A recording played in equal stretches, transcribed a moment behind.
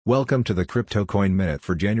Welcome to the Crypto Coin Minute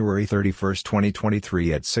for January 31,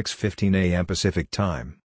 2023 at 6:15 a.m. Pacific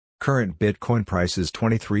Time. Current Bitcoin price is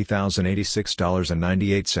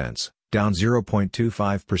 $23,086.98, down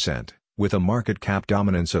 0.25%, with a market cap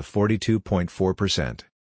dominance of 42.4%.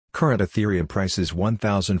 Current Ethereum price is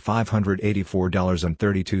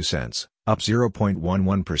 $1,584.32, up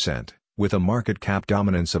 0.11%, with a market cap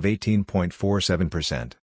dominance of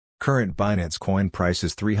 18.47%. Current Binance Coin price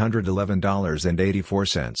is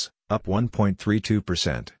 $311.84, up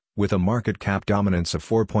 1.32%, with a market cap dominance of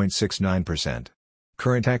 4.69%.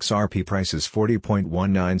 Current XRP price is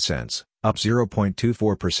 40.19 cents, up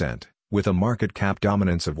 0.24%, with a market cap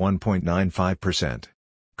dominance of 1.95%.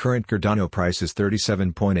 Current Cardano price is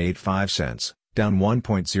 37.85 cents, down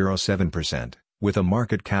 1.07%, with a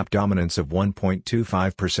market cap dominance of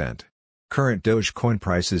 1.25%. Current Dogecoin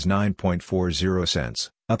price is 9.40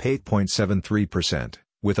 cents, up 8.73%,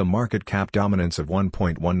 with a market cap dominance of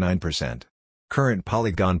 1.19%. Current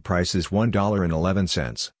Polygon price is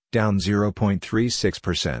 $1.11, down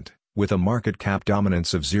 0.36%, with a market cap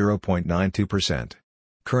dominance of 0.92%.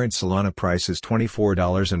 Current Solana price is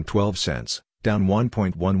 $24.12, down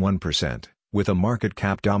 1.11%, with a market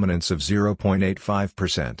cap dominance of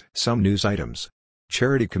 0.85%. Some news items.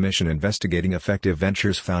 Charity Commission investigating Effective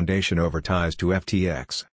Ventures Foundation over ties to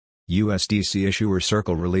FTX. USDC issuer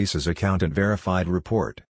Circle releases accountant verified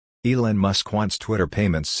report. Elon Musk wants Twitter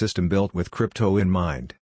payments system built with crypto in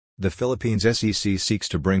mind. The Philippines SEC seeks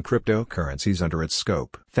to bring cryptocurrencies under its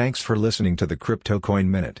scope. Thanks for listening to the Crypto Coin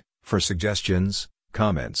Minute. For suggestions,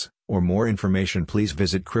 comments, or more information, please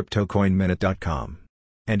visit CryptoCoinMinute.com.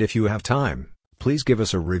 And if you have time, please give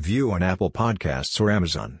us a review on Apple Podcasts or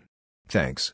Amazon. Thanks.